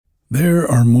There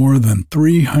are more than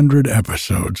 300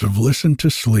 episodes of Listen to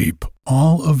Sleep,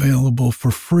 all available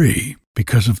for free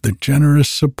because of the generous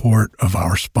support of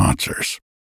our sponsors.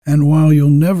 And while you'll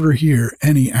never hear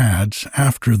any ads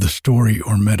after the story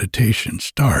or meditation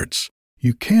starts,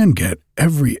 you can get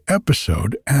every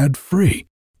episode ad-free,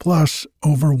 plus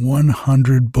over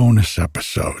 100 bonus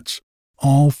episodes,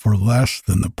 all for less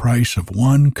than the price of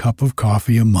one cup of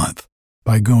coffee a month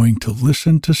by going to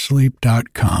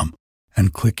listentosleep.com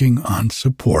and clicking on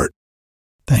support.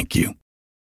 Thank you.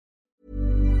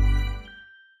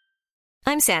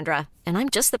 I'm Sandra, and I'm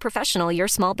just the professional your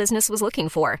small business was looking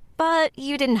for. But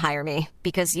you didn't hire me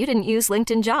because you didn't use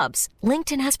LinkedIn Jobs.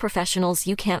 LinkedIn has professionals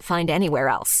you can't find anywhere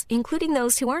else, including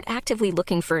those who aren't actively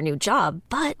looking for a new job,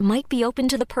 but might be open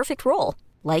to the perfect role,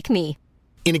 like me.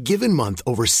 In a given month,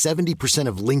 over 70%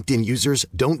 of LinkedIn users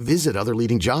don't visit other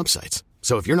leading job sites.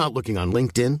 So if you're not looking on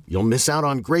LinkedIn, you'll miss out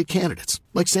on great candidates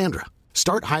like Sandra.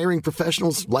 Start hiring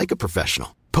professionals like a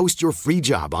professional. Post your free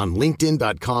job on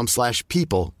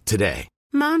linkedin.com/people today.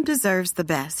 Mom deserves the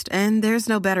best, and there's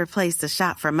no better place to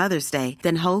shop for Mother's Day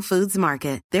than Whole Foods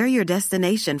Market. They're your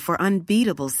destination for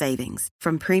unbeatable savings,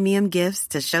 from premium gifts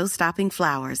to show-stopping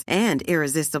flowers and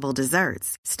irresistible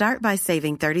desserts. Start by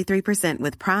saving 33%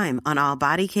 with Prime on all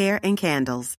body care and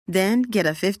candles. Then get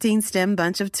a 15-stem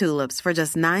bunch of tulips for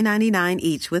just $9.99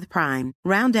 each with Prime.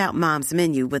 Round out Mom's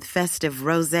menu with festive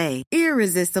rosé,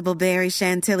 irresistible berry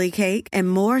chantilly cake,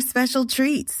 and more special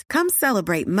treats. Come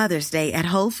celebrate Mother's Day at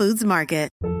Whole Foods Market.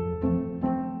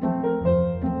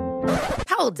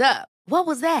 Hold up. What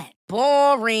was that?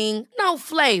 Boring. No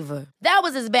flavor. That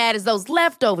was as bad as those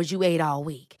leftovers you ate all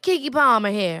week. Keke Palmer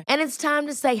here, and it's time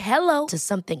to say hello to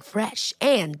something fresh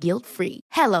and guilt-free.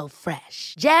 Hello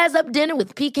Fresh. Jazz up dinner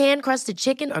with pecan-crusted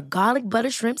chicken or garlic butter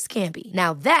shrimp scampi.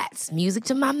 Now that's music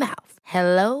to my mouth.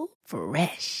 Hello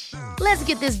Fresh. Let's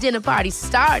get this dinner party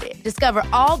started. Discover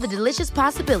all the delicious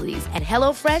possibilities at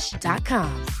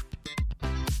hellofresh.com.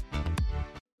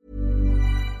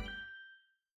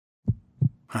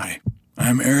 Hi,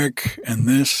 I'm Eric, and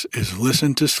this is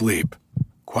Listen to Sleep,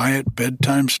 quiet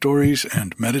bedtime stories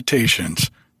and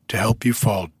meditations to help you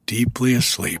fall deeply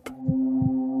asleep.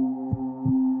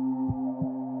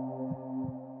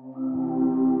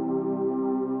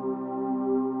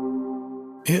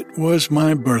 It was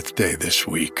my birthday this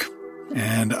week,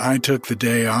 and I took the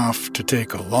day off to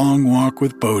take a long walk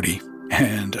with Bodhi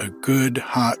and a good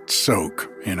hot soak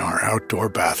in our outdoor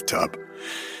bathtub.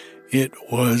 It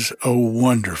was a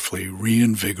wonderfully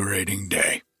reinvigorating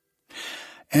day.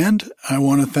 And I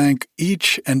want to thank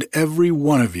each and every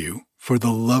one of you for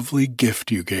the lovely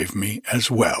gift you gave me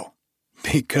as well.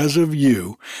 Because of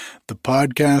you, the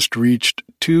podcast reached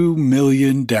 2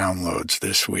 million downloads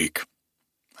this week.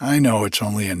 I know it's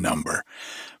only a number,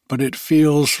 but it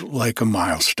feels like a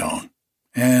milestone,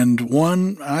 and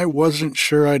one I wasn't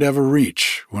sure I'd ever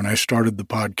reach when I started the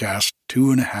podcast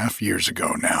 2.5 years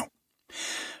ago now.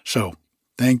 So,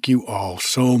 thank you all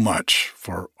so much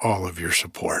for all of your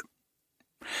support.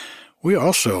 We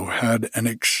also had an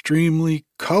extremely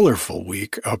colorful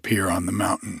week up here on the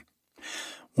mountain.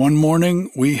 One morning,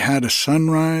 we had a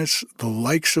sunrise, the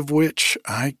likes of which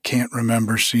I can't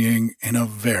remember seeing in a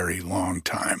very long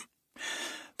time.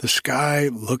 The sky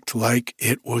looked like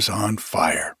it was on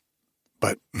fire,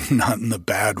 but not in the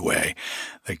bad way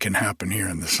that can happen here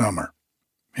in the summer.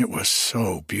 It was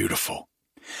so beautiful.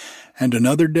 And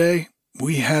another day,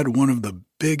 we had one of the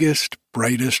biggest,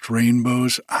 brightest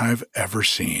rainbows I've ever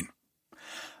seen.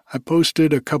 I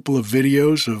posted a couple of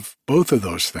videos of both of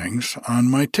those things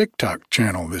on my TikTok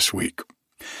channel this week.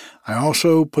 I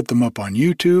also put them up on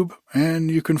YouTube, and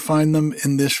you can find them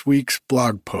in this week's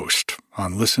blog post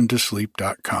on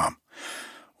listentosleep.com.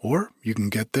 Or you can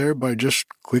get there by just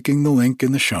clicking the link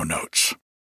in the show notes.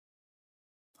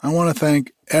 I want to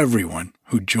thank everyone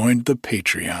who joined the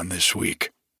Patreon this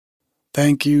week.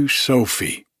 Thank you,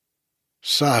 Sophie,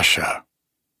 Sasha,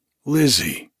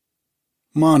 Lizzie,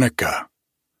 Monica,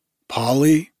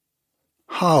 Polly,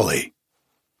 Holly,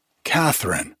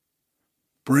 Catherine,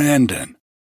 Brandon,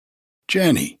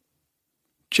 Jenny,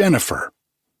 Jennifer,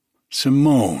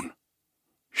 Simone,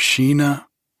 Sheena,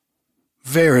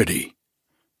 Verity,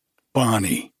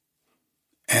 Bonnie,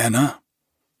 Anna,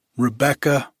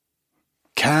 Rebecca,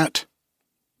 Kat,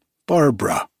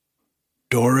 Barbara,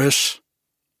 Doris,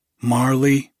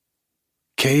 Marley,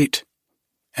 Kate,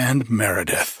 and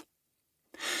Meredith.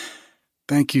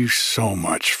 Thank you so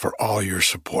much for all your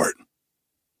support.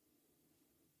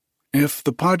 If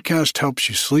the podcast helps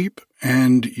you sleep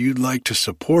and you'd like to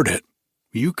support it,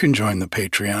 you can join the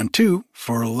Patreon too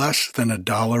for less than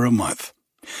 $1 a month.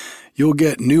 You'll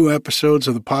get new episodes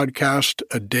of the podcast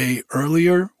a day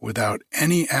earlier without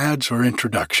any ads or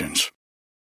introductions.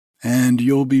 And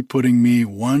you'll be putting me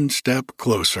one step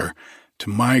closer to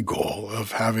my goal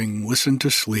of having Listen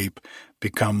to Sleep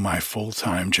become my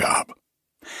full-time job.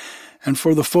 And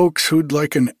for the folks who'd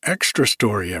like an extra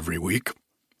story every week,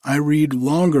 I read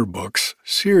longer books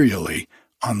serially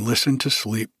on Listen to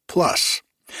Sleep Plus.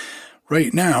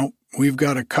 Right now, we've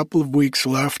got a couple of weeks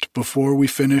left before we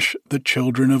finish The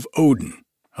Children of Odin,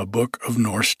 a book of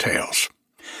Norse tales.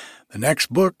 The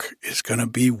next book is going to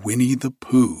be Winnie the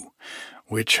Pooh,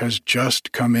 which has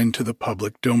just come into the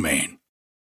public domain.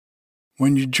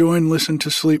 When you join Listen to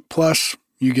Sleep Plus,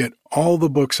 you get all the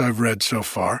books I've read so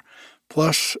far,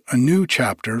 plus a new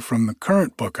chapter from the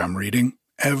current book I'm reading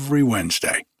every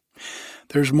Wednesday.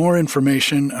 There's more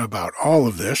information about all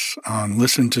of this on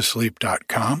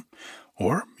listentosleep.com,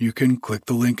 or you can click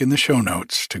the link in the show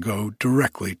notes to go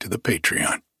directly to the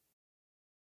Patreon.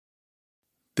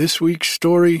 This week's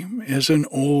story is an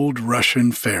old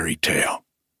Russian fairy tale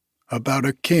about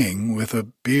a king with a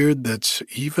beard that's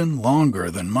even longer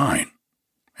than mine,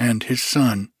 and his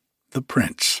son, the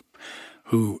prince,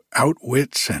 who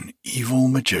outwits an evil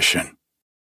magician.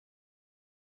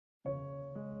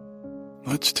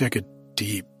 Let's take a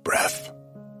deep breath.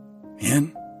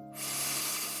 In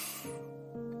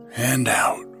and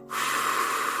out.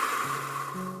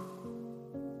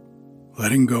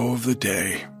 Letting go of the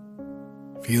day,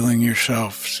 feeling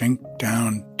yourself sink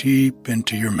down deep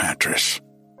into your mattress.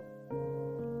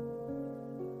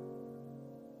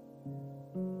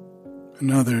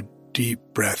 Another deep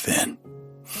breath in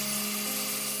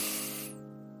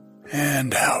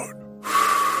and out.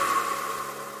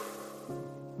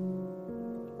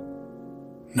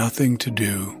 Nothing to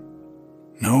do,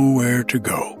 nowhere to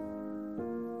go.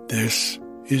 This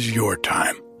is your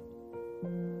time.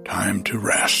 Time to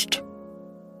rest.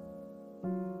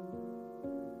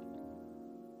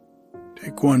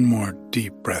 Take one more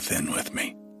deep breath in with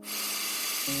me.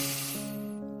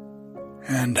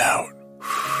 And out.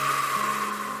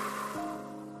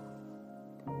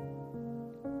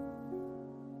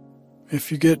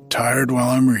 If you get tired while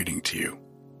I'm reading to you,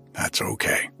 that's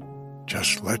okay.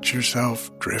 Just let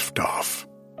yourself drift off.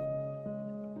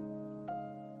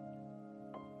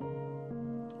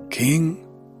 King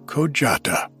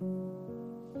Kojata.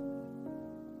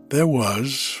 There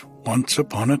was, once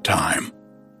upon a time,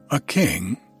 a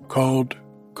king called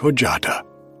Kojata,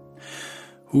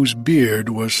 whose beard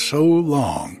was so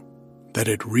long that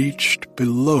it reached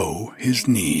below his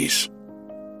knees.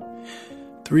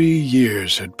 3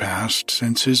 years had passed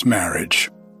since his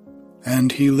marriage,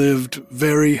 and he lived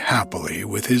very happily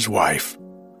with his wife.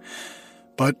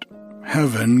 But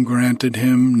heaven granted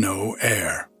him no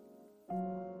heir,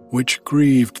 which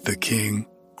grieved the king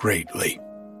greatly.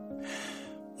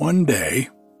 One day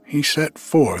he set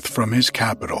forth from his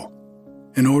capital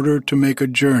in order to make a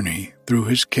journey through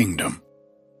his kingdom.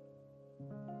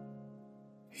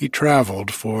 He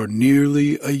traveled for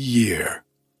nearly a year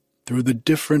through the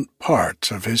different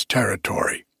parts of his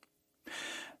territory,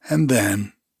 and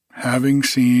then, having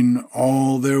seen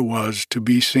all there was to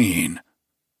be seen,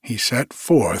 he set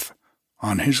forth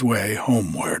on his way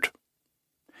homeward.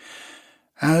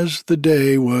 As the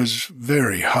day was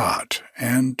very hot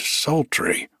and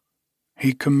sultry,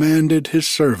 he commanded his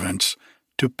servants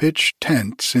to pitch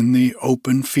tents in the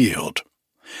open field,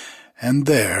 and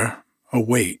there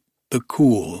await the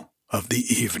cool of the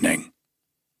evening.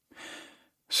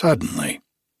 Suddenly,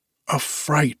 a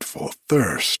frightful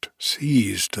thirst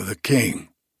seized the king,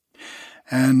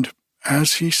 and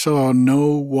as he saw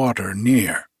no water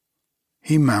near,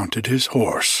 he mounted his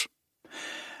horse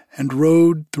and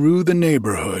rode through the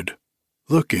neighborhood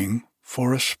looking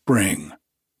for a spring.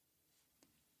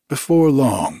 Before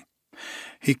long,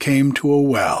 he came to a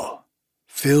well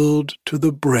filled to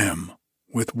the brim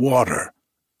with water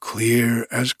clear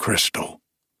as crystal,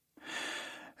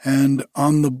 and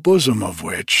on the bosom of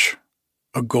which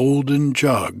a golden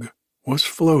jug was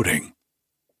floating.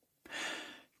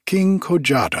 King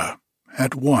Kojata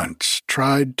at once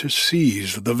tried to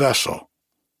seize the vessel,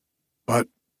 but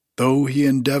though he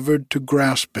endeavored to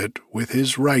grasp it with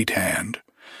his right hand,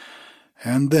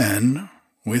 and then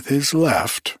with his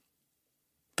left,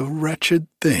 the wretched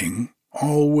thing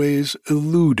always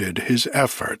eluded his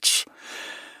efforts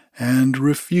and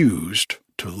refused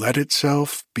to let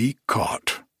itself be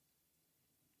caught.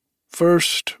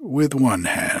 First with one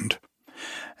hand,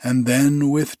 and then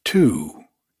with two,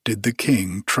 did the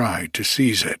king try to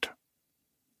seize it.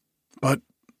 But,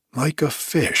 like a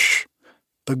fish,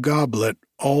 the goblet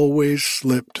always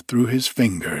slipped through his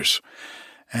fingers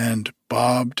and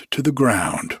bobbed to the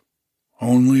ground,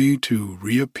 only to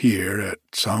reappear at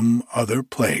some other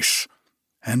place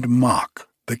and mock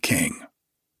the king.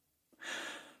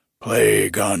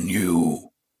 "Plague on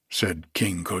you," said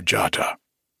King Kojata.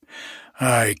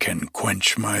 "I can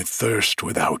quench my thirst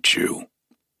without you."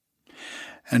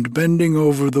 And bending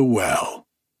over the well,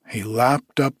 he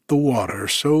lapped up the water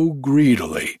so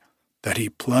greedily that he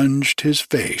plunged his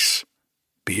face,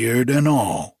 beard and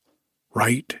all,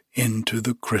 right into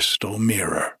the crystal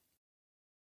mirror.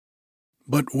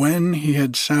 But when he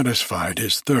had satisfied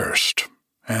his thirst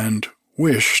and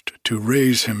wished to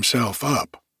raise himself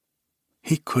up,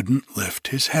 he couldn't lift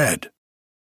his head,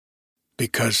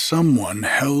 because someone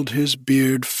held his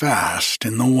beard fast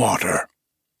in the water.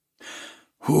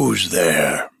 "Who's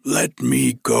there? Let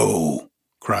me go,"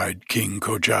 cried King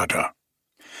Kojata.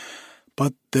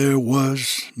 But there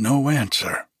was no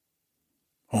answer.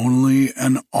 Only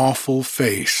an awful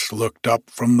face looked up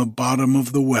from the bottom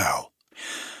of the well,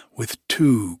 with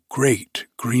two great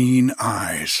green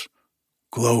eyes,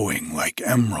 glowing like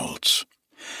emeralds,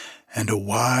 and a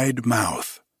wide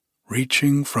mouth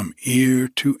reaching from ear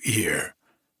to ear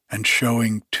and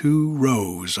showing 2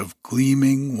 rows of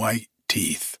gleaming white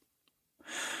teeth.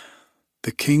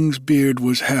 The king's beard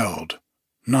was held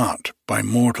not by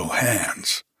mortal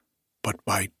hands, but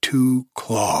by 2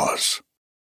 claws.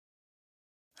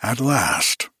 At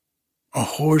last, a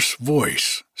hoarse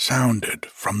voice sounded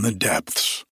from the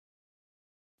depths.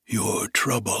 "Your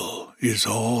trouble is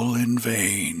all in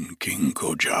vain, King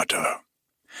Kojata.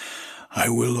 I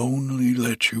will only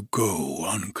let you go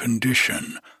on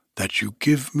condition that you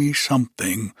give me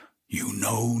something you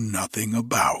know nothing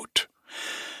about,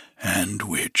 and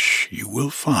which you will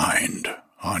find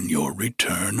on your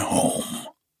return home."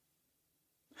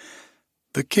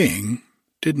 The king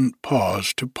didn't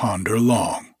pause to ponder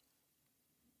long.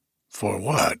 "For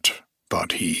what,"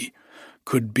 thought he,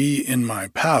 "could be in my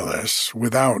palace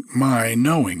without my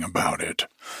knowing about it?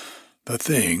 The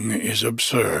thing is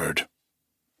absurd."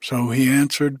 So he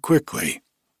answered quickly,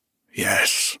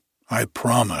 "Yes, I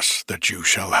promise that you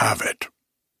shall have it."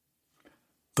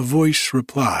 The voice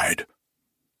replied,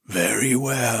 "Very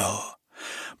well,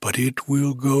 but it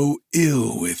will go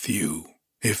ill with you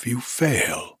if you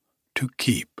fail to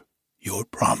keep your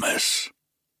promise."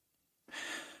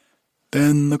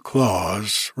 Then the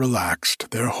claws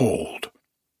relaxed their hold,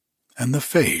 and the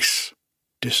face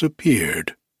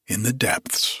disappeared in the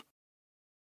depths.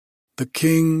 The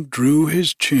king drew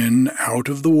his chin out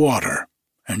of the water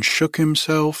and shook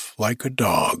himself like a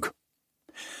dog.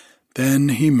 Then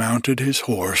he mounted his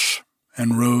horse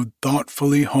and rode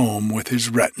thoughtfully home with his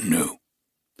retinue.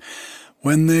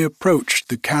 When they approached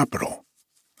the capital,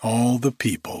 all the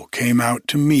people came out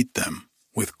to meet them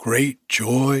with great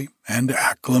joy and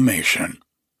acclamation.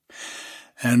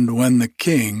 And when the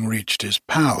king reached his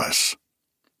palace,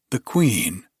 the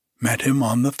queen met him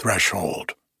on the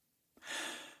threshold.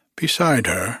 Beside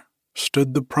her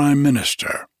stood the prime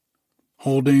minister,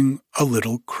 holding a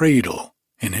little cradle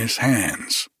in his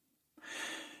hands,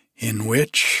 in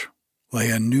which lay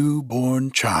a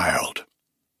newborn child,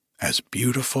 as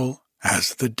beautiful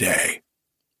as the day.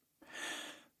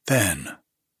 Then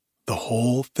the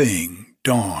whole thing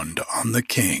dawned on the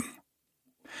king,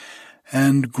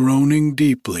 and groaning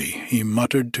deeply, he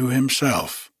muttered to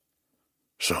himself,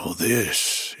 "So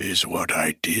this is what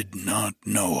I did not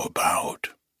know about."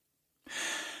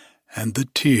 And the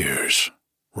tears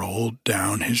rolled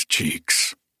down his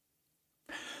cheeks.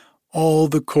 All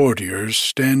the courtiers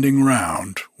standing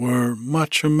round were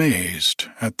much amazed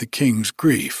at the king's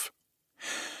grief,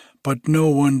 but no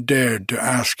one dared to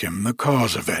ask him the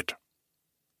cause of it.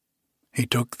 He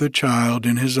took the child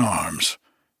in his arms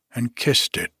and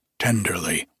kissed it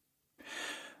tenderly.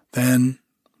 Then,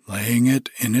 laying it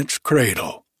in its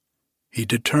cradle, he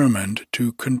determined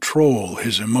to control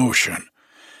his emotion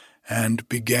and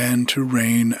began to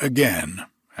reign again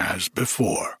as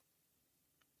before.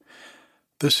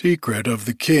 The secret of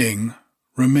the king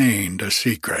remained a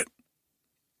secret,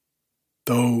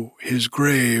 though his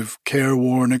grave,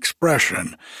 careworn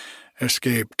expression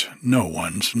escaped no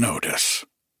one's notice.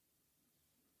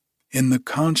 In the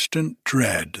constant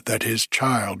dread that his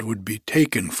child would be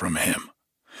taken from him,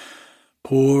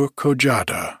 poor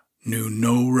Kojata knew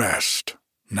no rest,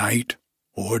 night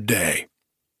or day.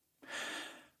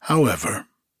 However,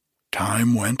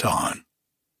 time went on,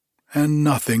 and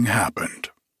nothing happened.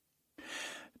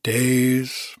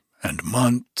 Days and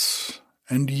months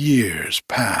and years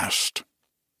passed,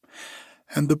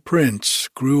 and the prince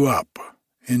grew up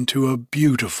into a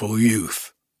beautiful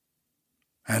youth.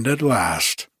 And at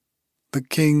last, the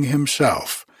king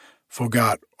himself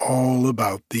forgot all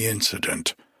about the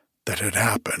incident that had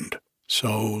happened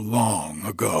so long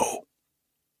ago.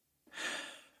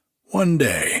 One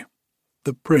day,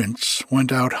 the prince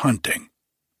went out hunting,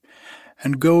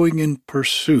 and going in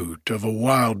pursuit of a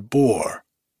wild boar,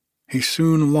 he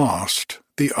soon lost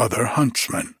the other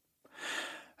huntsman,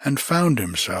 and found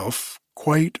himself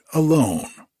quite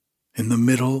alone in the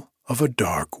middle of a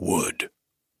dark wood.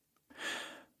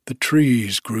 The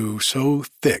trees grew so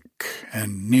thick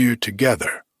and near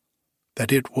together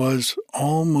that it was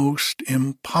almost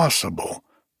impossible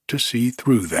to see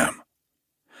through them.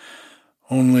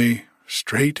 Only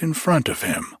straight in front of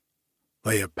him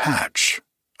lay a patch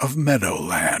of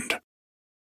meadowland.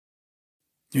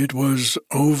 It was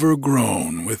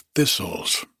overgrown with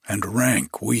thistles and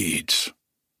rank weeds,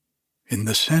 in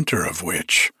the center of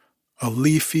which a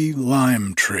leafy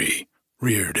lime tree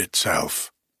reared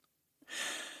itself.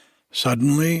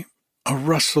 Suddenly, a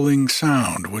rustling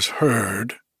sound was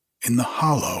heard in the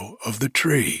hollow of the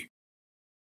tree,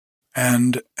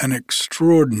 and an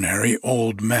extraordinary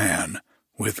old man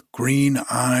with green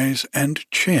eyes and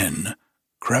chin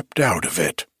crept out of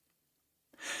it.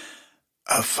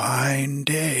 "A fine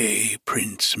day,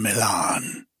 Prince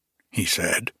Milan," he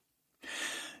said.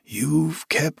 "You've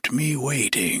kept me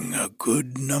waiting a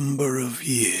good number of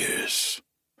years.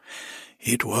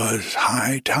 It was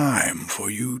high time for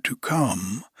you to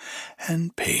come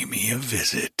and pay me a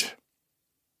visit."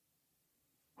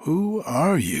 "Who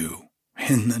are you,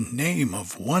 in the name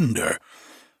of wonder?"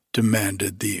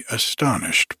 demanded the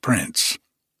astonished prince.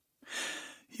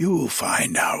 "You'll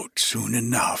find out soon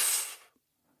enough.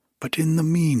 But in the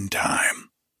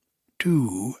meantime,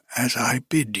 do as I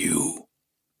bid you.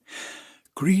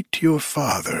 Greet your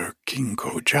father, King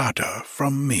Kojata,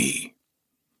 from me,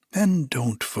 and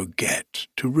don't forget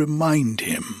to remind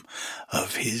him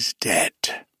of his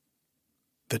debt.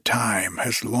 The time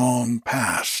has long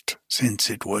passed since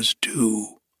it was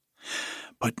due,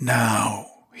 but now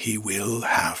he will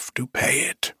have to pay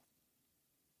it.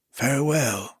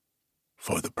 Farewell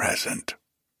for the present.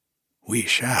 We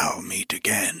shall meet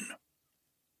again."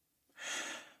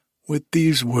 With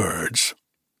these words,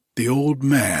 the old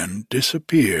man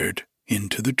disappeared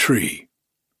into the tree,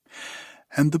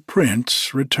 and the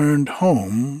prince returned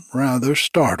home rather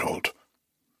startled,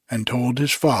 and told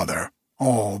his father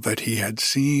all that he had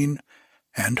seen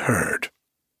and heard.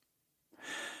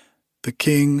 The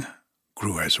king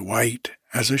grew as white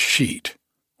as a sheet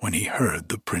when he heard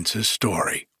the prince's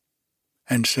story,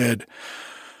 and said,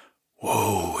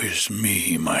 "Woe is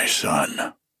me, my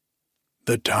son.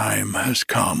 The time has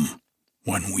come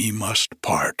when we must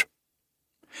part."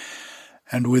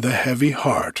 And with a heavy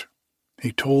heart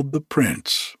he told the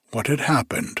prince what had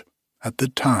happened at the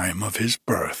time of his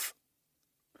birth.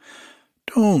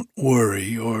 "Don't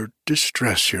worry or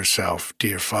distress yourself,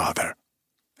 dear father,"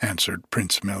 answered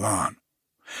Prince Milan.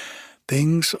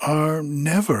 "Things are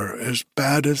never as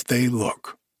bad as they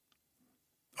look.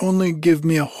 Only give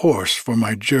me a horse for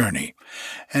my journey,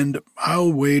 and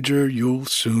I'll wager you'll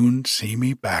soon see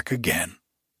me back again."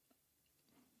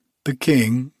 The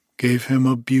king gave him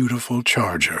a beautiful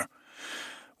charger,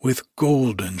 with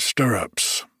golden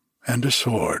stirrups and a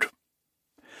sword.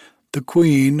 The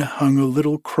queen hung a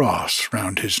little cross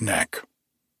round his neck,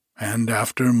 and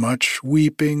after much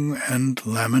weeping and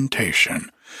lamentation,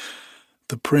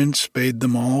 the prince bade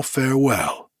them all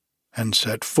farewell and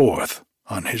set forth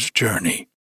on his journey.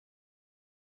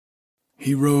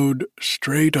 He rode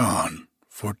straight on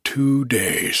for 2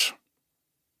 days,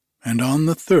 and on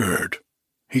the third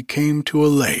he came to a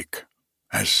lake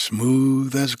as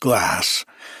smooth as glass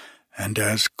and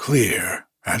as clear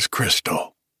as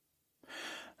crystal.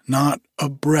 Not a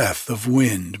breath of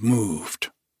wind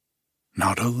moved,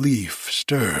 not a leaf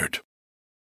stirred.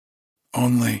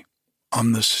 Only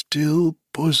on the still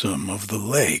bosom of the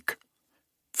lake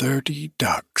 30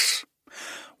 ducks,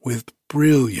 with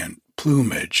brilliant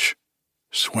plumage,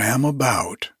 swam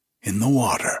about in the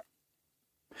water.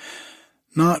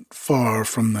 Not far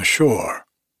from the shore,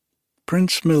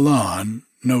 Prince Milan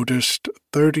noticed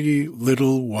 30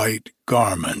 little white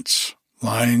garments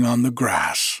lying on the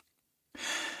grass,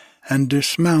 and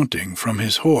dismounting from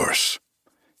his horse,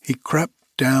 he crept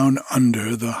down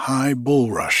under the high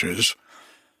bulrushes,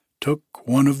 took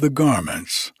one of the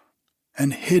garments,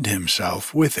 and hid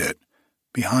himself with it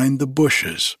behind the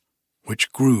bushes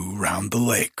which grew round the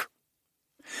lake.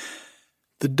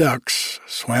 The ducks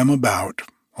swam about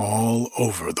all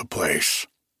over the place,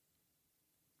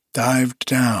 dived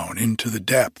down into the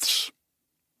depths,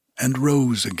 and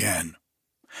rose again,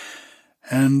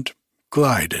 and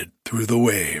glided through the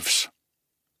waves.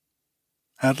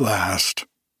 At last,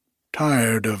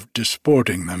 tired of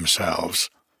disporting themselves,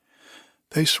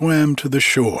 they swam to the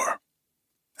shore,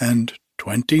 and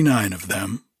 29 of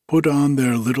them put on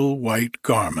their little white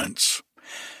garments,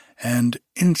 and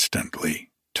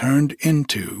instantly turned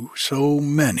into so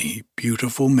many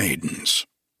beautiful maidens.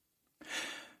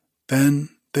 Then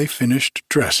they finished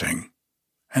dressing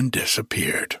and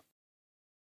disappeared.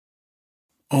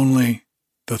 Only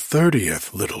the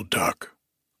 30th little duck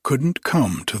couldn't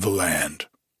come to the land.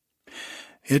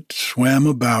 It swam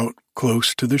about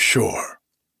close to the shore,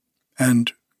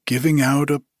 and giving out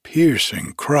a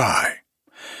piercing cry,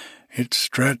 it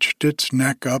stretched its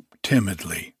neck up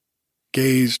timidly,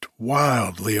 gazed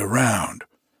wildly around,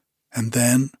 and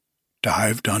then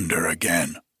dived under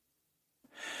again.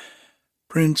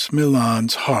 Prince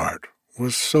Milan's heart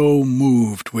was so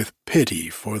moved with pity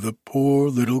for the poor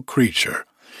little creature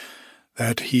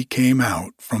that he came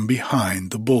out from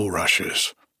behind the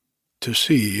bulrushes to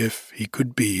see if he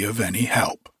could be of any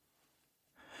help.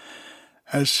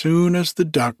 As soon as the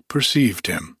duck perceived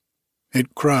him,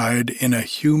 it cried in a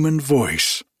human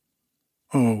voice,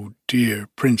 "Oh, dear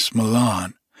Prince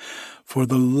Milan, for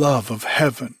the love of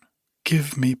heaven,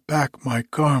 give me back my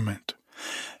garment,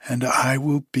 and I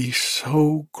will be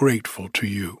so grateful to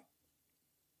you."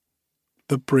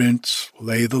 The prince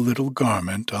laid the little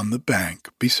garment on the bank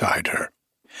beside her,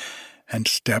 and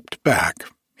stepped back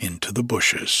into the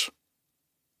bushes.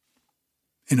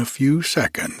 In a few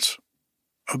seconds,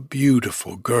 a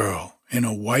beautiful girl in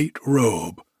a white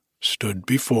robe stood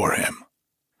before him,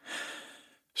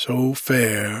 so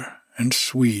fair and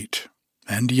sweet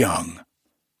and young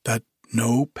that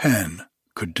no pen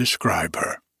could describe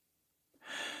her.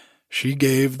 She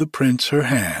gave the prince her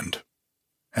hand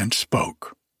and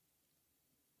spoke.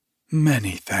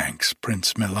 "Many thanks,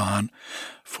 Prince Milan,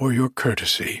 for your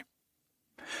courtesy.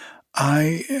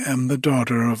 I am the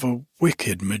daughter of a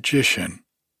wicked magician,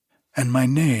 and my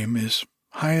name is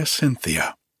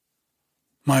Hyacinthia.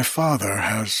 My father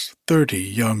has 30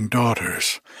 young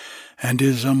daughters, and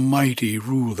is a mighty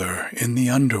ruler in the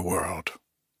underworld,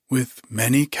 with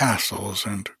many castles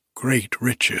and great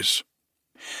riches.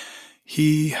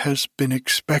 He has been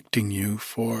expecting you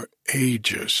for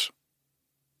ages,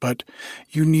 but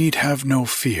you need have no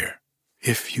fear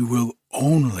if you will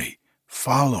only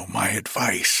follow my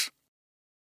advice.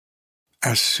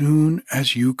 As soon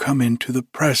as you come into the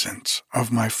presence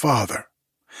of my father,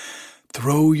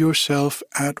 throw yourself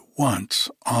at once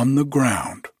on the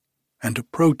ground and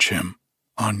approach him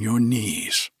on your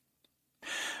knees.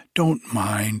 Don't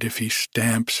mind if he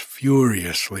stamps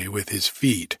furiously with his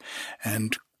feet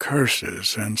and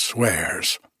curses and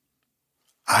swears.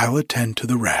 I'll attend to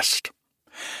the rest,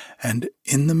 and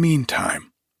in the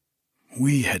meantime,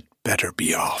 we had better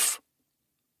be off."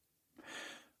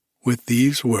 With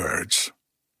these words,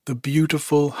 the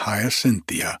beautiful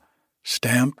Hyacinthia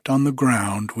stamped on the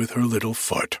ground with her little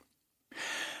foot,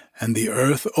 and the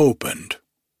earth opened,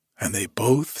 and they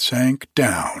both sank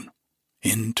down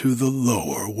into the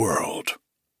lower world.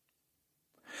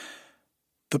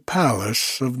 The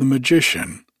palace of the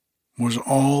magician was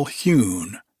all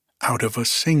hewn out of a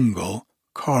single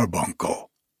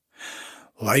carbuncle,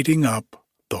 lighting up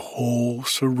the whole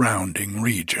surrounding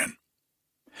region,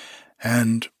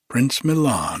 and Prince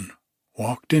Milan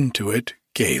walked into it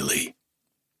gaily.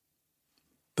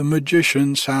 The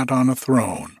magician sat on a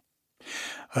throne,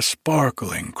 a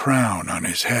sparkling crown on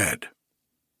his head.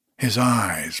 His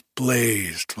eyes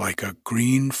blazed like a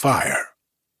green fire,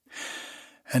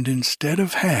 and instead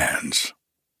of hands,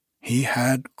 he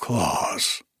had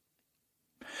claws.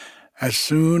 As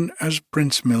soon as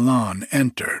Prince Milan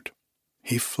entered,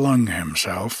 he flung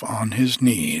himself on his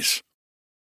knees.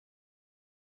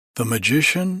 The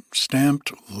magician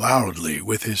stamped loudly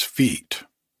with his feet,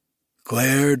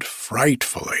 glared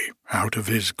frightfully out of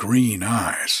his green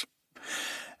eyes,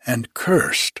 and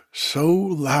cursed so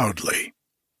loudly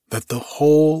that the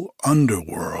whole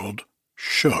underworld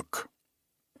shook.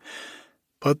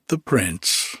 But the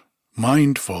prince,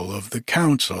 mindful of the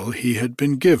counsel he had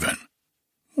been given,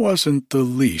 wasn't the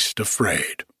least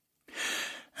afraid,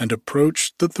 and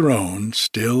approached the throne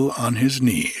still on his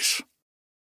knees.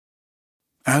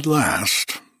 At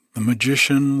last the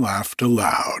magician laughed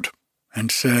aloud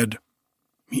and said,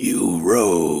 "You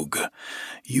rogue,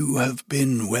 you have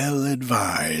been well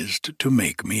advised to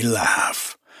make me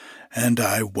laugh, and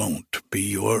I won't be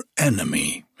your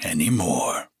enemy any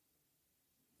more.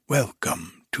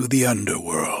 Welcome to the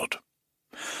underworld.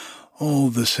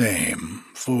 All the same,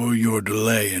 for your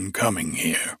delay in coming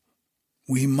here,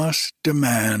 we must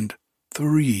demand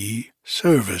 3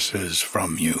 services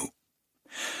from you.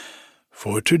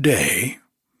 For today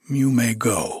you may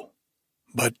go,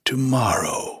 but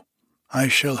tomorrow I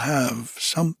shall have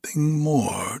something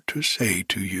more to say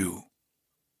to you."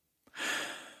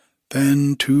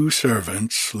 Then 2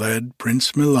 servants led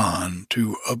Prince Milan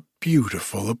to a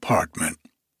beautiful apartment,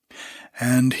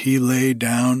 and he lay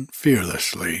down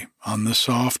fearlessly on the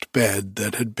soft bed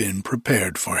that had been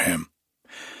prepared for him,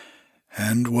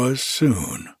 and was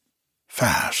soon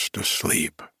fast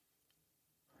asleep.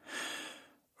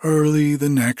 Early the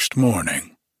next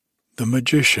morning, the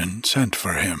magician sent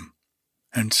for him,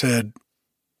 and said,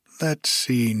 "Let's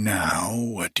see now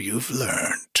what you've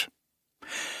learnt.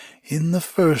 In the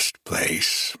first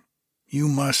place, you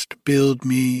must build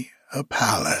me a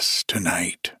palace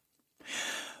tonight,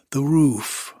 the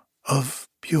roof of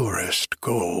purest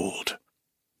gold,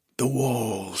 the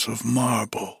walls of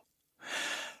marble,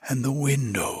 and the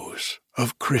windows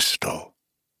of crystal.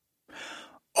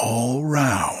 All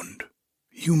round,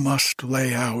 you must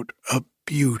lay out a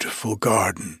beautiful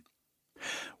garden,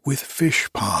 with fish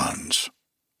ponds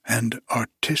and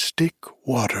artistic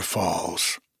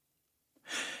waterfalls.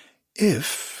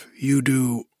 If you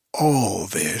do all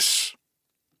this,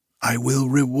 I will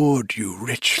reward you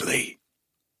richly.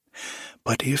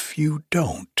 But if you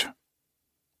don't,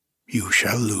 you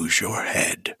shall lose your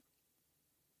head."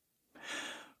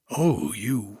 "Oh,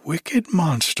 you wicked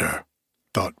monster,"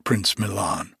 thought Prince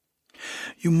Milan.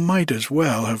 "You might as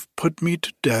well have put me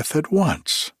to death at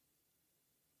once."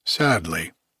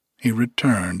 Sadly, he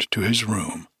returned to his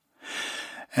room,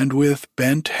 and with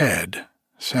bent head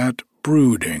sat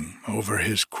brooding over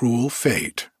his cruel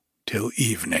fate till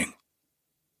evening.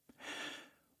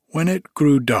 When it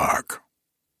grew dark,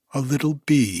 a little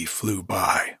bee flew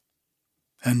by,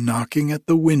 and knocking at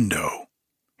the window,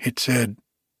 it said,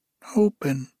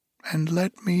 "Open and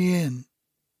let me in."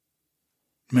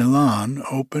 Milan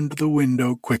opened the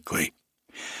window quickly,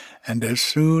 and as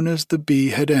soon as the bee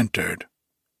had entered,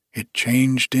 it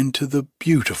changed into the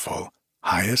beautiful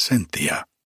Hyacinthia.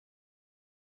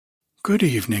 "Good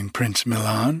evening, Prince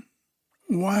Milan.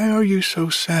 Why are you so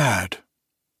sad?"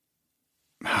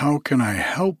 "How can I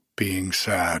help being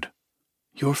sad?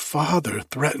 Your father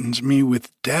threatens me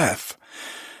with death,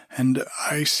 and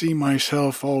I see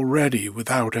myself already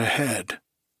without a head."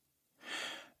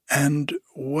 "And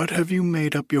what have you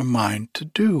made up your mind to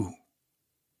do?"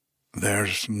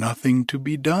 "There's nothing to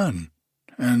be done,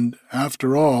 and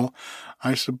after all,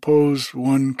 I suppose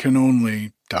one can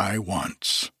only die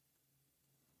once."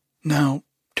 "Now,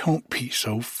 don't be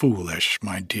so foolish,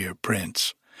 my dear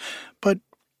prince, but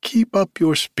keep up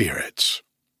your spirits,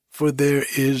 for there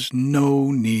is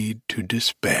no need to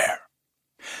despair.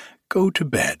 Go to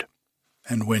bed,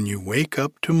 and when you wake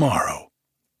up tomorrow,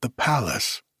 the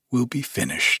palace will be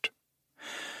finished.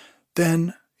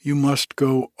 Then you must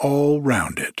go all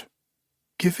round it,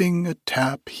 giving a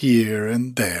tap here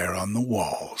and there on the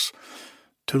walls,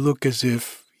 to look as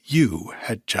if you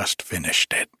had just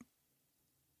finished it."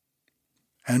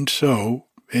 And so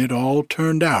it all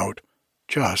turned out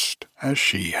just as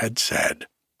she had said.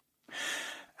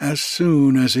 As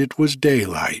soon as it was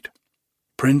daylight,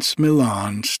 Prince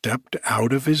Milan stepped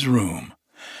out of his room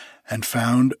and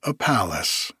found a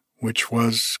palace which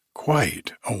was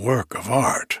quite a work of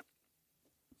art,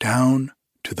 down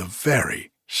to the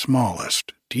very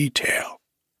smallest detail.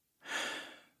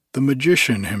 The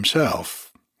magician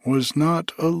himself was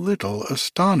not a little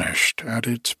astonished at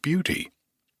its beauty,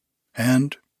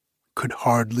 and could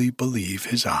hardly believe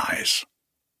his eyes.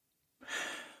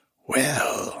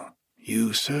 "Well,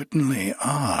 you certainly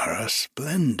are a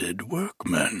splendid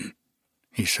workman,"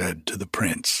 he said to the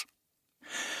prince.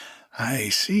 "I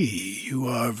see you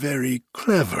are very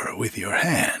clever with your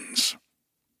hands.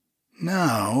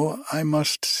 Now I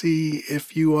must see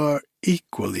if you are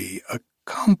equally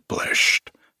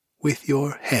accomplished with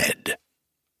your head.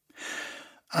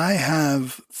 I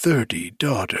have 30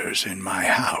 daughters in my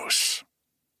house,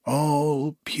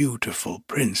 all beautiful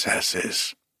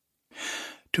princesses.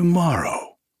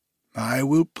 Tomorrow I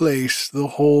will place the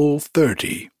whole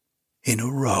 30 in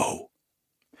a row.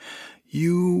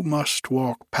 You must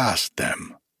walk past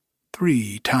them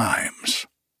 3 times,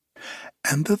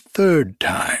 and the 3rd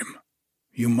time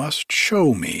you must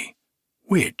show me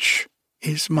which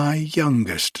is my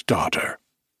youngest daughter,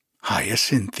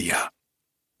 Hyacinthia.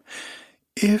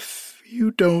 If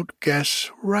you don't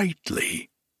guess rightly,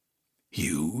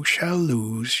 you shall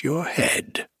lose your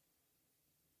head."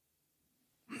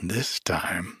 "This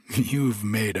time you've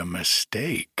made a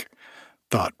mistake,"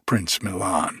 thought Prince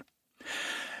Milan,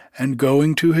 and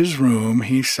going to his room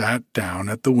he sat down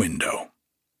at the window.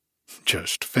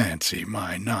 "Just fancy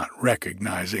my not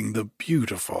recognizing the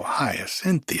beautiful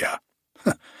Hyacinthia.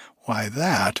 Why,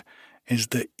 that is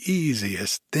the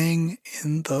easiest thing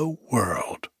in the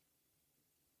world."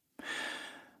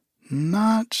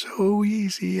 "Not so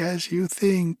easy as you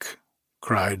think,"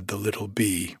 cried the little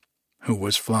bee, who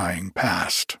was flying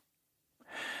past.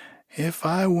 "If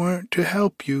I weren't to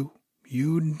help you,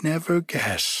 you'd never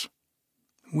guess.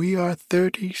 We are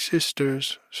 30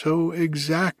 sisters, so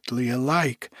exactly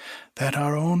alike that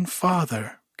our own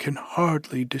father can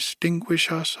hardly distinguish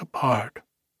us apart."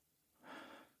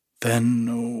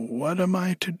 "Then what am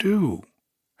I to do?"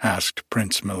 asked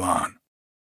Prince Milan.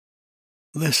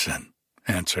 "Listen,"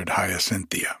 answered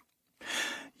Hyacinthia.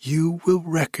 "You will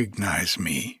recognize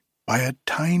me by a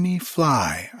tiny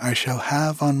fly I shall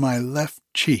have on my left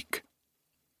cheek.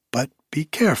 But be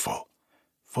careful,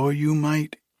 for you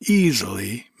might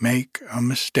easily make a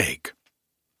mistake."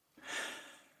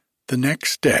 The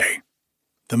next day,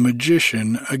 the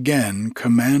magician again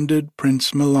commanded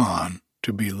Prince Milan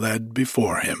to be led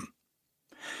before him.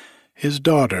 His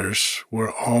daughters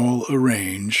were all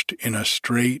arranged in a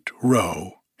straight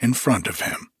row in front of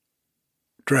him,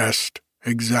 dressed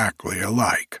exactly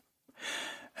alike,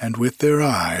 and with their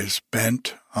eyes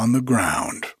bent on the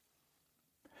ground.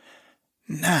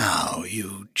 "Now,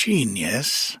 you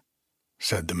genius,"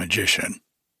 said the magician,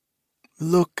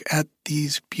 "look at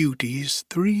these beauties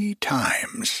 3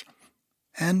 times,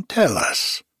 and tell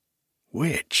us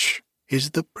which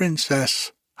is the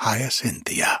Princess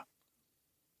Hyacinthia."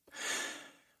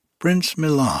 Prince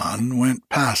Milan went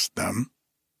past them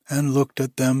and looked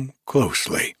at them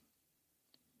closely,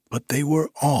 but they were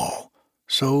all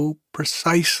so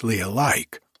precisely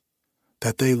alike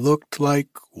that they looked like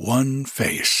one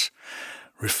face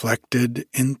reflected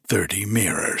in 30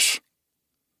 mirrors,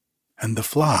 and the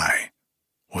fly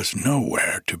was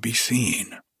nowhere to be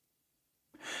seen.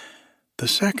 The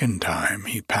second time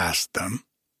he passed them,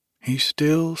 he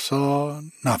still saw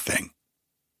nothing.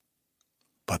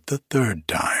 But the third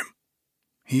time,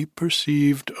 he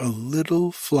perceived a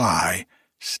little fly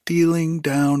stealing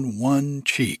down one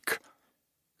cheek,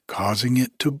 causing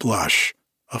it to blush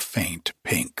a faint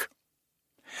pink.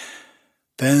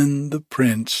 Then the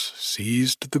prince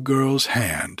seized the girl's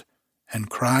hand and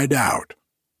cried out,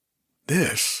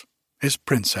 "This is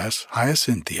Princess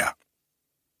Hyacinthia."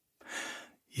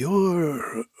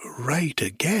 "You're right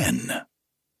again,"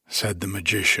 said the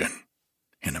magician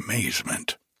in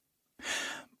amazement.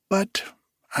 "But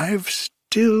I've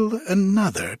still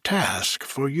another task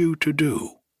for you to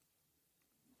do.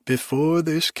 Before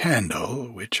this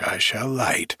candle, which I shall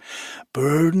light,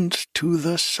 burns to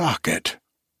the socket,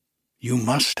 you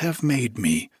must have made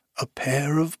me a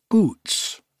pair of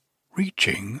boots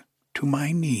reaching to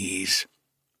my knees.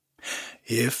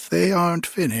 If they aren't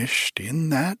finished in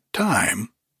that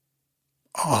time,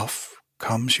 off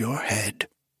comes your head."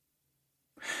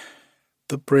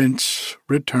 The prince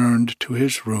returned to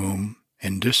his room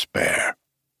in despair.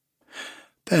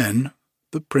 Then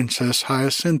the Princess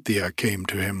Hyacinthia came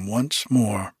to him once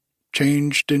more,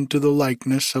 changed into the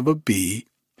likeness of a bee,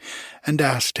 and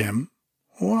asked him,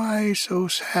 "Why so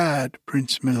sad,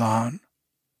 Prince Milan?"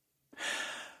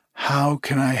 "How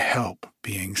can I help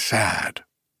being sad?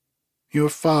 Your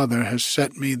father has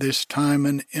set me this time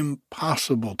an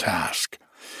impossible task.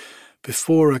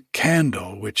 Before a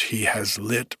candle which he has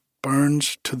lit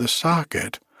burns to the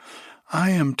socket, I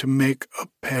am to make a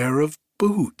pair of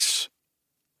boots.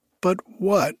 But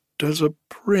what does a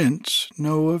prince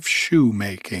know of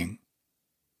shoemaking?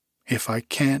 If I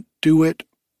can't do it,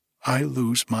 I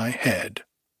lose my head."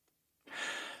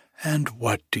 "And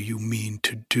what do you mean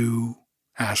to do?"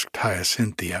 asked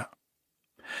Hyacinthia.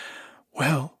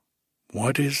 "Well,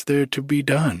 what is there to be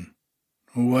done?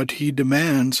 What he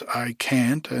demands I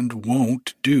can't and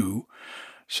won't do,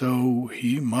 so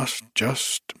he must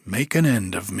just make an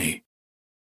end of me."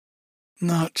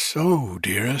 "Not so,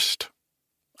 dearest.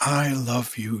 I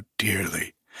love you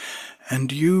dearly,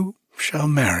 and you shall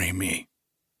marry me,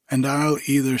 and I'll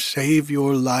either save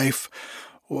your life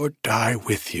or die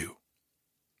with you.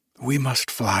 We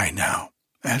must fly now,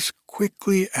 as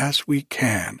quickly as we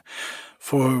can,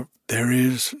 for there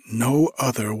is no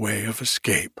other way of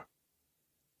escape."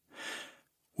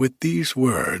 With these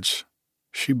words,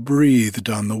 she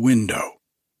breathed on the window,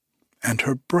 and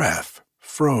her breath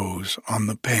froze on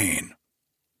the pane.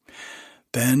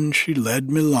 Then she led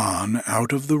Milan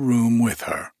out of the room with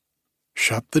her,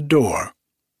 shut the door,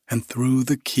 and threw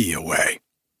the key away.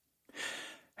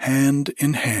 Hand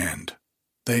in hand,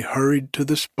 they hurried to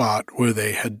the spot where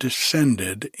they had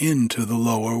descended into the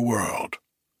lower world,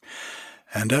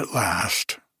 and at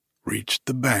last reached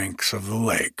the banks of the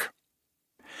lake.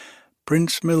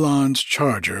 Prince Milan's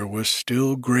charger was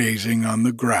still grazing on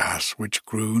the grass which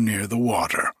grew near the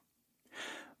water.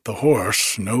 The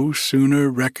horse no sooner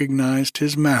recognized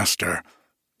his master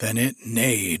than it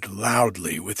neighed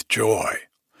loudly with joy,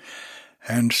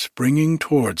 and springing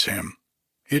towards him,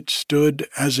 it stood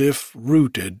as if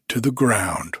rooted to the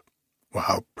ground,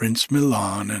 while Prince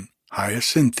Milan and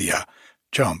Hyacinthia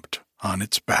jumped on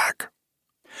its back.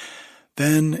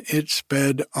 Then it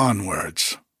sped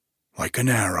onwards, like an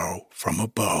arrow from a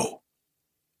bow.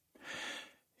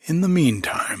 In the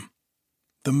meantime,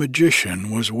 the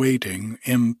magician was waiting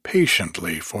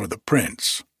impatiently for the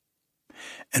prince.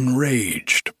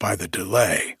 Enraged by the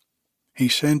delay, he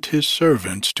sent his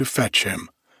servants to fetch him,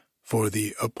 for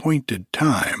the appointed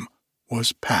time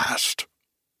was past.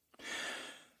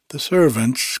 The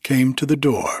servants came to the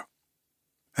door,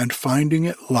 and finding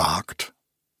it locked,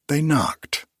 they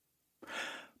knocked.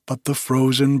 But the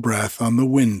frozen breath on the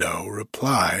window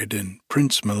replied in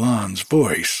Prince Milan's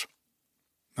voice,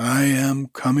 "I am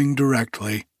coming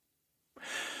directly."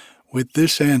 With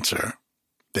this answer,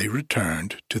 they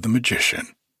returned to the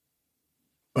magician.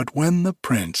 But when the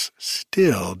prince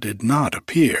still did not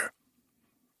appear,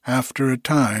 after a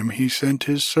time he sent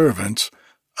his servants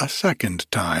a second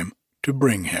time to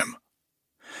bring him.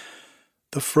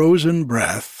 The frozen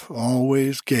breath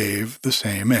always gave the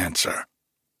same answer,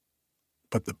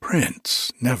 but the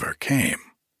prince never came.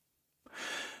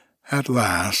 At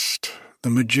last the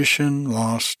magician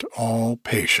lost all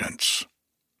patience,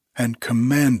 and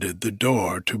commanded the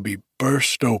door to be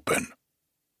burst open.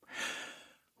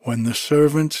 When the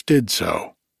servants did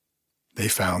so, they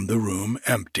found the room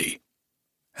empty,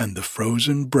 and the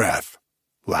frozen breath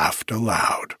laughed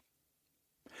aloud.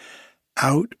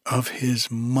 Out of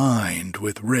his mind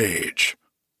with rage,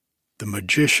 the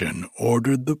magician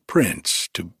ordered the prince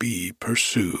to be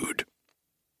pursued.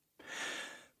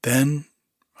 Then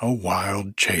a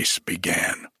wild chase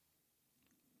began.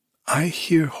 "I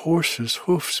hear horses'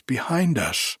 hoofs behind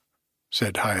us,"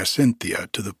 said Hyacinthia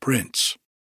to the prince.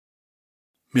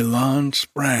 Milan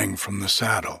sprang from the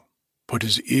saddle, put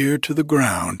his ear to the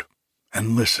ground,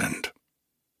 and listened.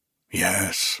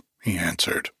 "Yes," he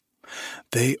answered,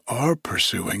 "they are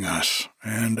pursuing us,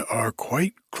 and are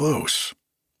quite close."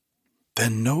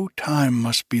 "Then no time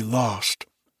must be lost,"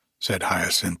 said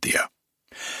Hyacinthia,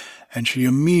 and she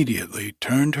immediately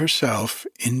turned herself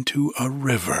into a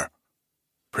river,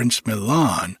 Prince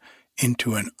Milan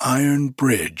into an iron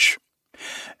bridge,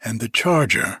 and the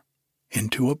charger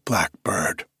into a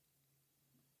blackbird.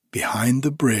 Behind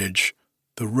the bridge,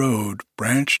 the road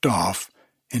branched off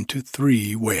into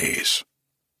 3 ways.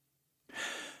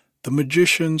 The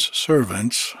magician's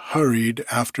servants hurried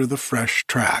after the fresh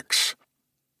tracks,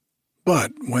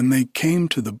 but when they came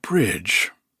to the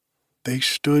bridge, they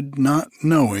stood not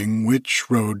knowing which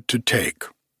road to take,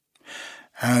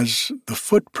 as the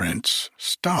footprints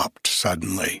stopped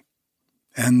suddenly,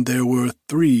 and there were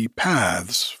 3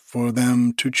 paths for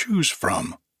them to choose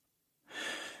from.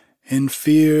 In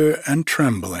fear and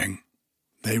trembling,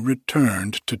 they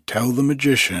returned to tell the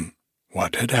magician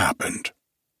what had happened.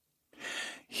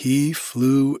 He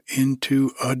flew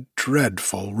into a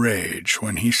dreadful rage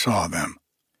when he saw them,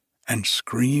 and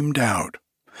screamed out,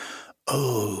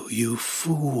 "Oh, you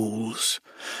fools!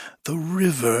 The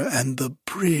river and the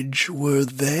bridge were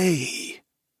they.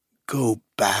 Go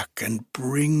back and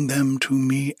bring them to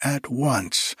me at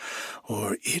once,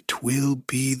 or it will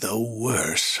be the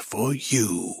worse for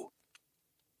you."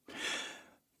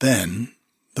 Then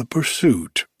the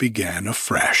pursuit began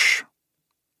afresh.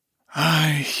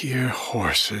 "I hear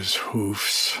horses'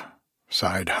 hoofs,"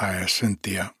 sighed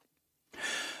Hyacinthia.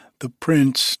 The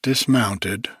prince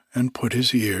dismounted and put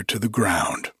his ear to the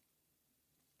ground.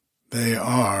 "They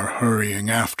are hurrying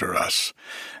after us,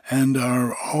 and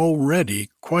are already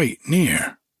quite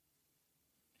near."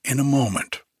 In a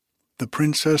moment, the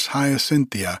Princess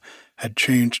Hyacinthia had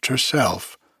changed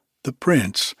herself, the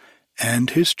prince, and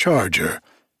his charger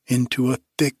into a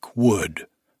thick wood,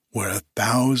 where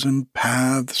 1,000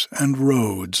 paths and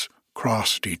roads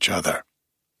crossed each other.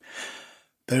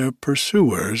 Their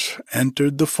pursuers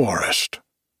entered the forest,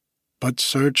 but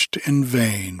searched in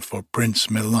vain for Prince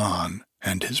Milan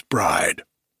and his bride.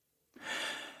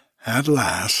 At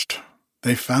last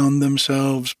they found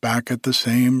themselves back at the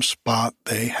same spot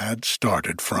they had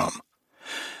started from,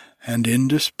 and in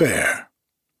despair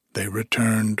they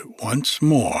returned once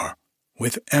more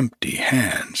with empty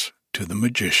hands to the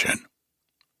magician.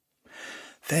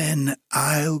 "Then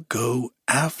I'll go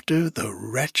after the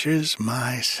wretches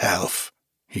myself,"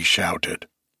 he shouted.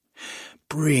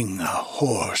 "Bring a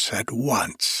horse at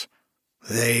once.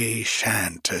 They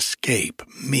shan't escape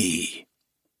me."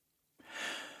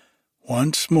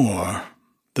 Once more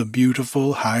the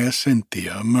beautiful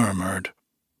Hyacinthia murmured,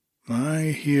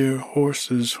 "I hear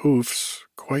horses' hoofs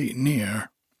quite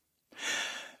near."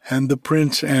 And the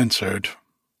prince answered,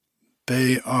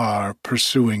 "They are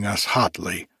pursuing us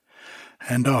hotly,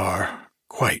 and are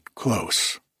quite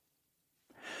close.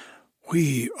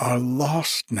 We are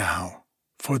lost now,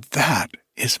 for that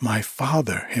is my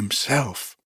father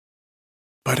himself."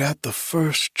 But at the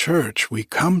first church we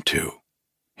come to,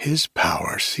 his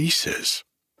power ceases.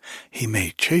 He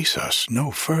may chase us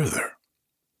no further.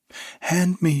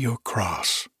 Hand me your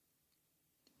cross."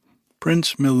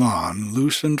 Prince Milan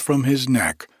loosened from his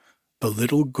neck the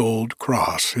little gold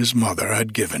cross his mother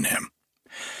had given him,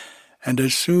 and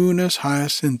as soon as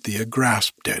Hyacinthia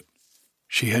grasped it,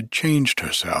 she had changed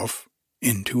herself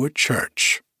into a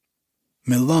church,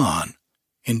 Milan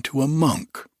into a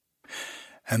monk,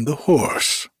 and the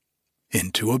horse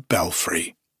into a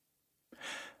belfry.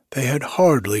 They had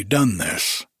hardly done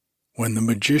this when the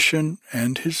magician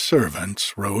and his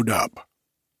servants rode up.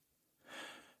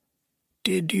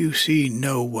 "Did you see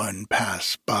no one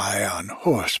pass by on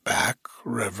horseback,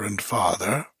 Reverend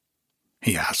Father?"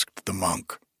 he asked the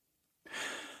monk.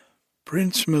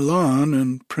 "Prince Milan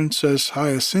and Princess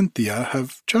Hyacinthia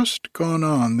have just gone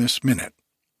on this minute.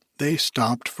 They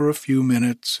stopped for a few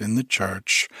minutes in the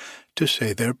church to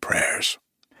say their prayers,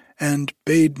 and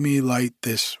bade me light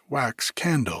this wax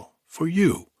candle for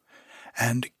you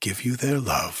and give you their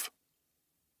love."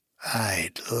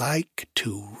 "I'd like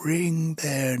to wring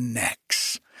their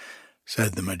necks,"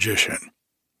 said the magician,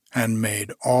 and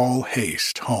made all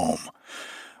haste home,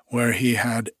 where he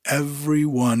had every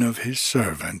one of his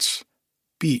servants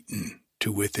beaten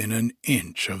to within an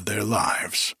inch of their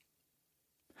lives.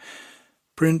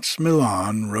 Prince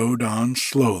Milan rode on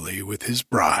slowly with his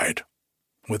bride,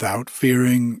 without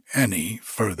fearing any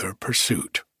further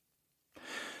pursuit.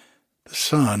 The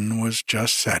sun was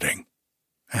just setting,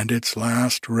 and its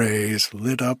last rays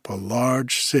lit up a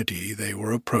large city they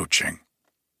were approaching.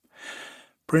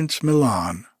 Prince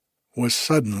Milan was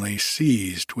suddenly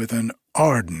seized with an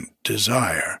ardent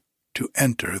desire to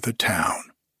enter the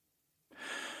town.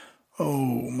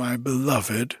 "Oh, my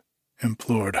beloved,"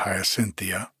 implored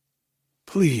Hyacinthia,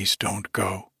 "please don't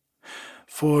go,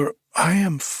 for I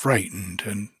am frightened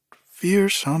and fear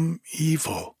some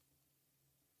evil."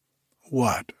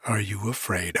 "What are you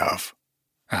afraid of?"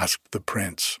 asked the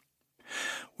prince.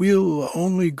 "We'll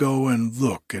only go and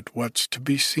look at what's to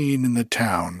be seen in the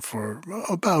town for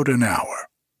about an hour,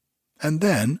 and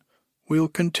then we'll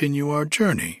continue our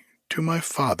journey to my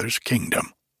father's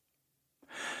kingdom."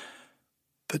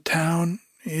 "The town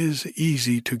is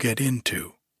easy to get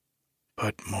into,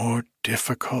 but more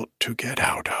difficult to get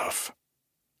out of,"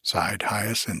 sighed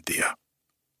Hyacinthia.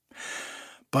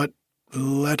 "But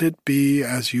let it be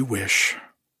as you wish.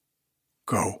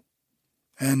 Go,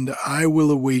 and I will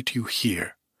await you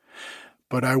here,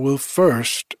 but I will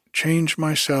first change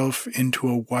myself into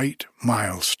a white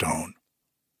milestone.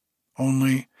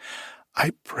 Only,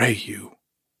 I pray you,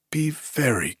 be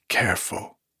very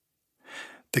careful.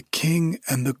 The king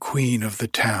and the queen of the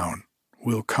town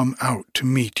will come out to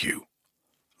meet you,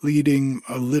 leading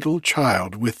a little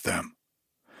child with them.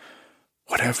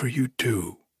 Whatever you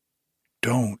do,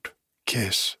 don't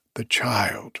kiss the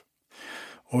child,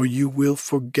 or you will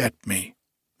forget me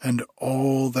and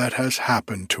all that has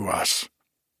happened to us.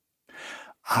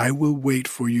 I will wait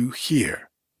for you here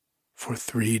for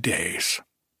 3 days."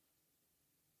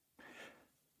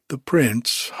 The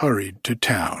prince hurried to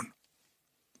town,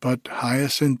 but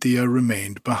Hyacinthia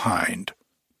remained behind,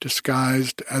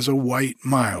 disguised as a white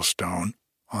milestone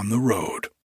on the road.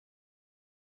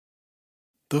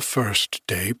 The first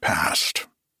day passed,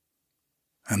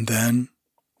 and then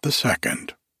the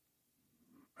second,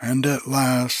 and at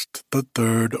last the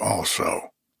third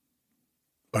also.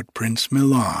 But Prince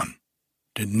Milan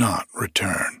did not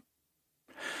return,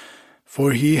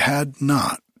 for he had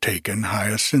not taken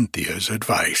Hyacinthia's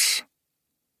advice.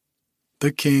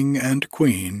 The king and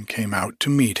queen came out to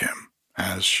meet him,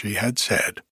 as she had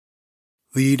said,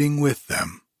 leading with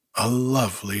them a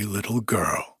lovely little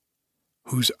girl,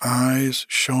 whose eyes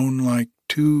shone like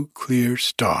 2 clear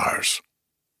stars.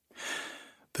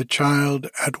 The child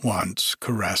at once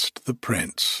caressed the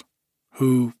prince,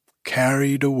 who,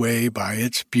 carried away by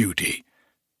its beauty,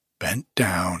 bent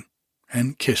down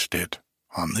and kissed it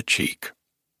on the cheek.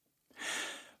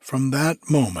 From that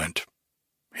moment,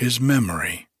 his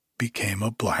memory became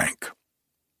a blank,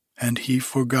 and he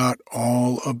forgot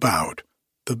all about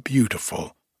the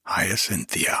beautiful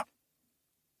Hyacinthia.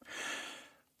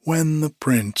 When the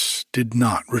prince did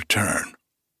not return,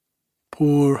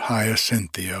 poor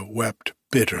Hyacinthia wept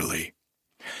bitterly,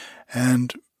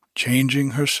 and,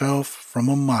 changing herself from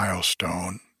a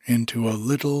milestone into a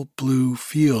little blue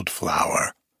field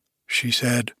flower, she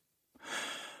said,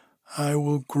 "I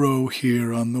will grow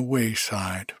here on the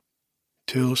wayside,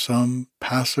 till some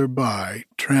passer-by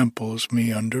tramples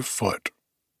me underfoot."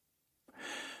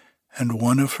 And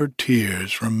one of her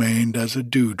tears remained as a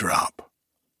dewdrop,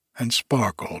 and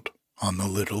sparkled on the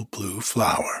little blue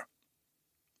flower.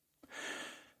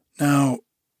 Now,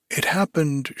 It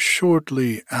happened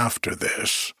shortly after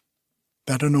this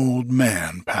that an old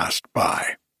man passed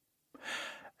by,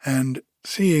 and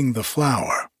seeing the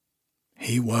flower,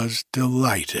 he was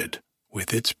delighted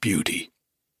with its beauty.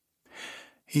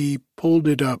 He pulled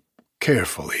it up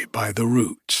carefully by the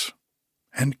roots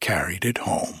and carried it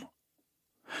home.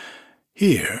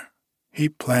 Here he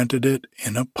planted it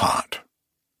in a pot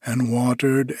and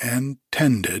watered and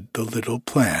tended the little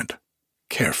plant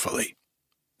carefully.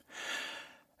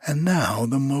 And now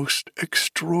the most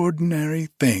extraordinary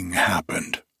thing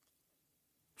happened,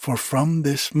 for from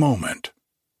this moment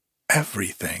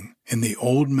everything in the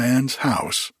old man's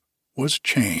house was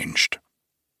changed.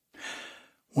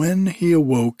 When he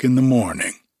awoke in the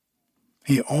morning,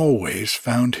 he always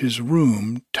found his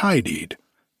room tidied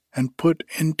and put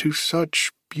into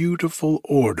such beautiful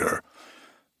order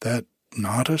that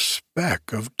not a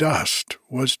speck of dust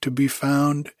was to be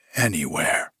found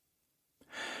anywhere.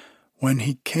 When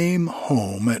he came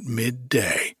home at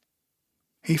midday,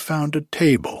 he found a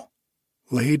table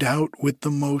laid out with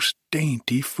the most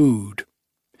dainty food,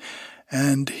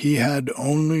 and he had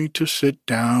only to sit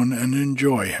down and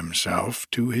enjoy himself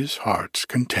to his heart's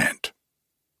content.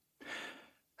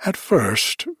 At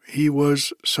first he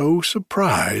was so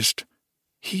surprised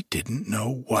he didn't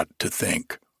know what to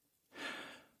think.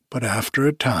 But after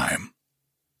a time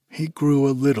he grew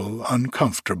a little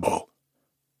uncomfortable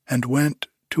and went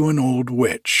to an old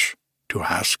witch to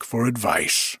ask for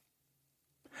advice.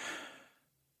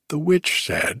 The witch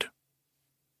said,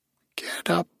 "Get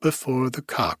up before the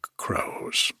cock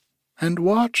crows, and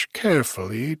watch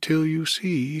carefully till you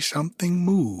see something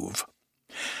move,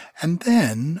 and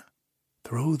then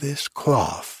throw this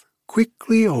cloth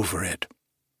quickly over it,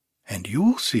 and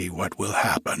you'll see what will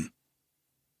happen."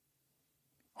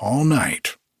 All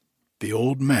night the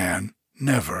old man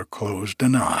never closed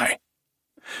an eye.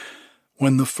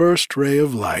 When the first ray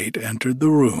of light entered the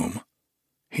room,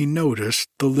 he noticed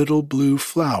the little blue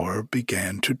flower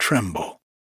began to tremble,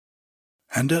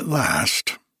 and at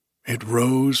last it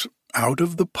rose out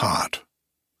of the pot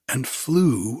and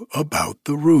flew about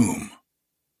the room,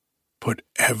 put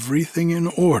everything in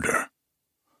order,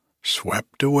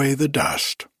 swept away the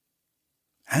dust,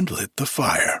 and lit the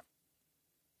fire.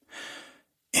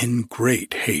 In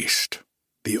great haste,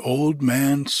 the old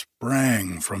man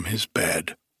sprang from his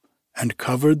bed and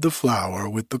covered the flower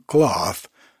with the cloth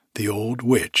the old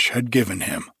witch had given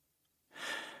him.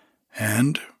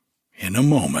 And in a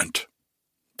moment,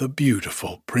 the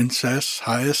beautiful Princess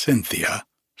Hyacinthia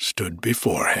stood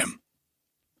before him.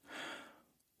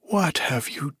 "What have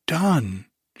you done?"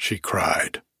 she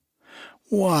cried.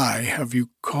 "Why have you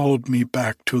called me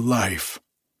back to life?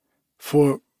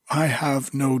 For I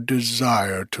have no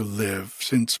desire to live,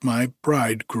 since my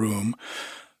bridegroom,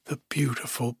 the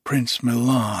beautiful Prince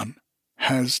Milan,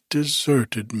 has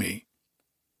deserted me."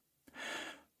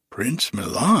 "Prince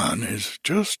Milan is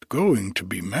just going to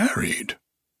be married,"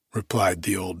 replied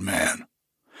the old man.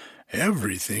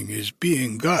 "Everything is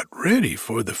being got ready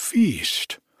for the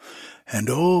feast, and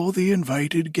all the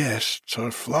invited guests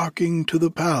are flocking to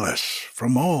the palace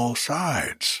from all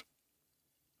sides."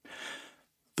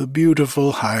 The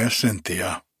beautiful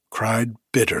Hyacinthia cried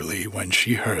bitterly when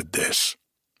she heard this.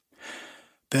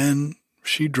 Then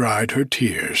she dried her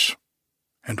tears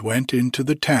and went into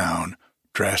the town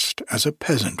dressed as a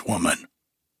peasant woman.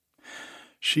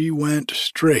 She went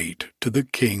straight to the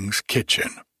king's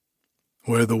kitchen,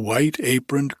 where the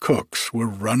white-aproned cooks were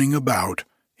running about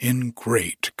in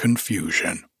great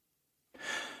confusion.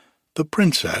 The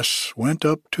princess went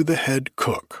up to the head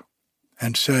cook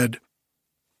and said,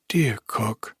 "Dear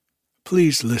cook,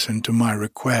 please listen to my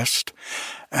request,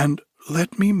 and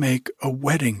let me make a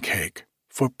wedding cake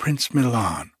for Prince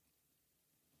Milan."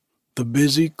 The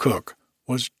busy cook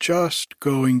was just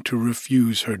going to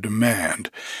refuse her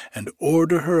demand and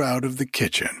order her out of the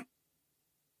kitchen,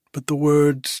 but the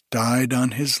words died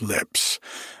on his lips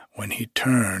when he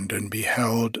turned and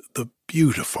beheld the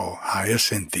beautiful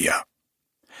Hyacinthia,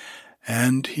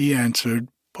 and he answered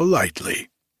politely,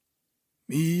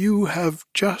 "You have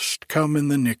just come in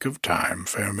the nick of time,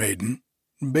 fair maiden.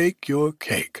 Bake your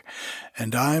cake,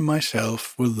 and I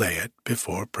myself will lay it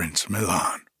before Prince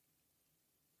Milan."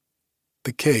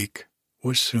 The cake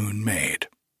was soon made.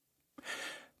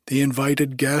 The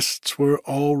invited guests were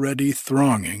already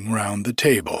thronging round the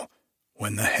table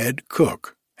when the head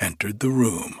cook entered the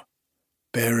room,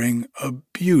 bearing a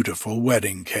beautiful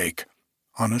wedding cake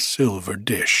on a silver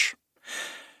dish,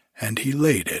 and he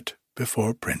laid it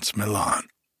before Prince Milan.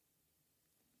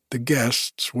 The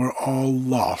guests were all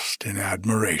lost in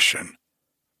admiration,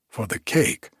 for the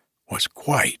cake was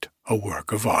quite a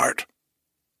work of art.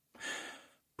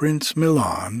 Prince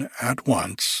Milan at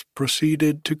once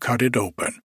proceeded to cut it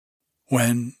open,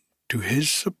 when, to his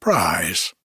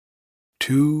surprise,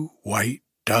 2 white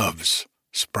doves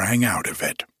sprang out of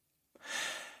it,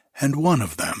 and one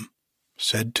of them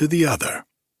said to the other,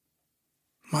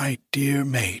 "My dear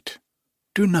mate,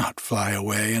 do not fly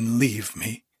away and leave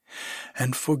me,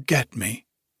 and forget me,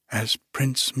 as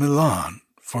Prince Milan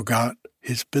forgot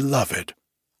his beloved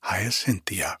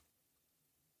Hyacinthia."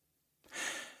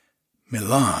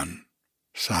 Milan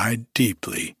sighed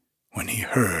deeply when he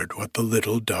heard what the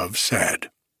little dove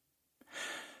said.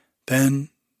 Then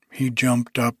he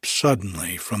jumped up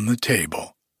suddenly from the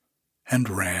table and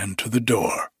ran to the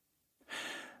door,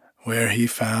 where he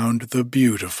found the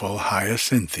beautiful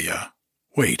Hyacinthia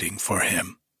waiting for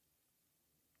him.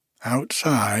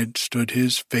 Outside stood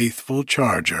his faithful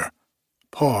charger,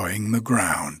 pawing the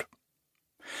ground.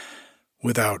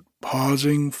 Without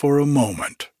pausing for a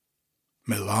moment,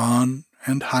 Milan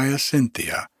and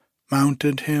Hyacinthia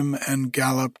mounted him and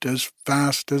galloped as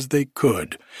fast as they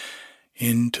could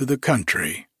into the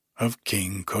country of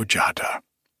King Kojata.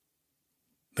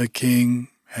 The king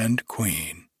and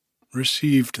queen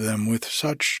received them with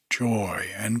such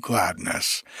joy and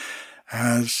gladness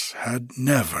as had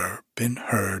never been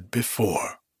heard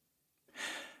before,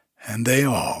 and they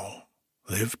all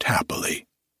lived happily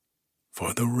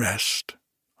for the rest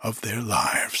of their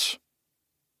lives.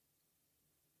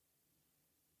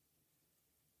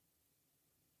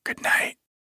 Good night.